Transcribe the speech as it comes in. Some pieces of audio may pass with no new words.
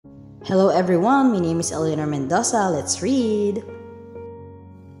Hello everyone, my name is Eleanor Mendoza. Let's read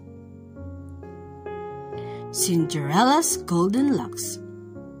Cinderella's Golden Locks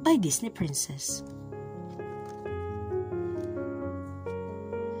by Disney Princess.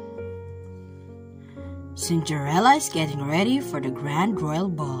 Cinderella is getting ready for the grand royal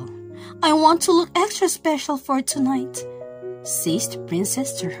ball. I want to look extra special for tonight, says the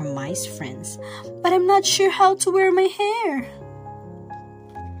princess to her mice friends, but I'm not sure how to wear my hair.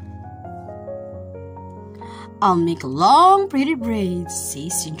 I'll make long pretty braids,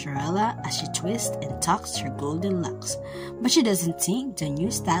 says Cinderella as she twists and tucks her golden locks, but she doesn't think the new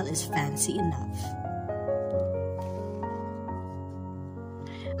style is fancy enough.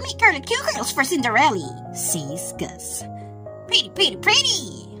 Make curly curls for Cinderella, says Gus. Pretty, pretty,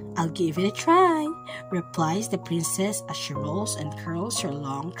 pretty! I'll give it a try, replies the princess as she rolls and curls her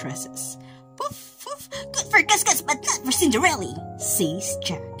long tresses. Poof, poof, good for Gus Gus, but not for Cinderella, says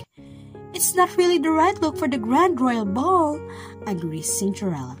Jack. It's not really the right look for the grand royal ball, agrees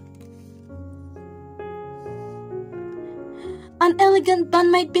Cinderella. An elegant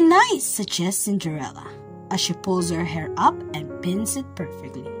bun might be nice, suggests Cinderella, as she pulls her hair up and pins it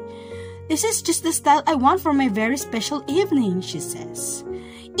perfectly. This is just the style I want for my very special evening, she says.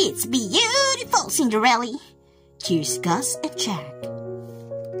 It's beautiful, Cinderella, cheers Gus and Jack.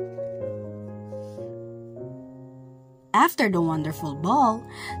 After the wonderful ball,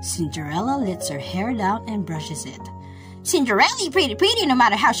 Cinderella lets her hair down and brushes it. Cinderella pretty pretty no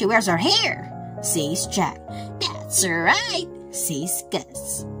matter how she wears her hair, says Jack. That's right, says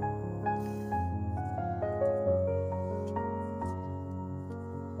Gus.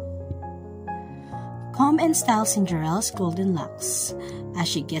 Comb and style Cinderella's golden locks as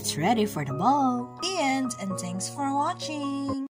she gets ready for the ball. The end, and thanks for watching.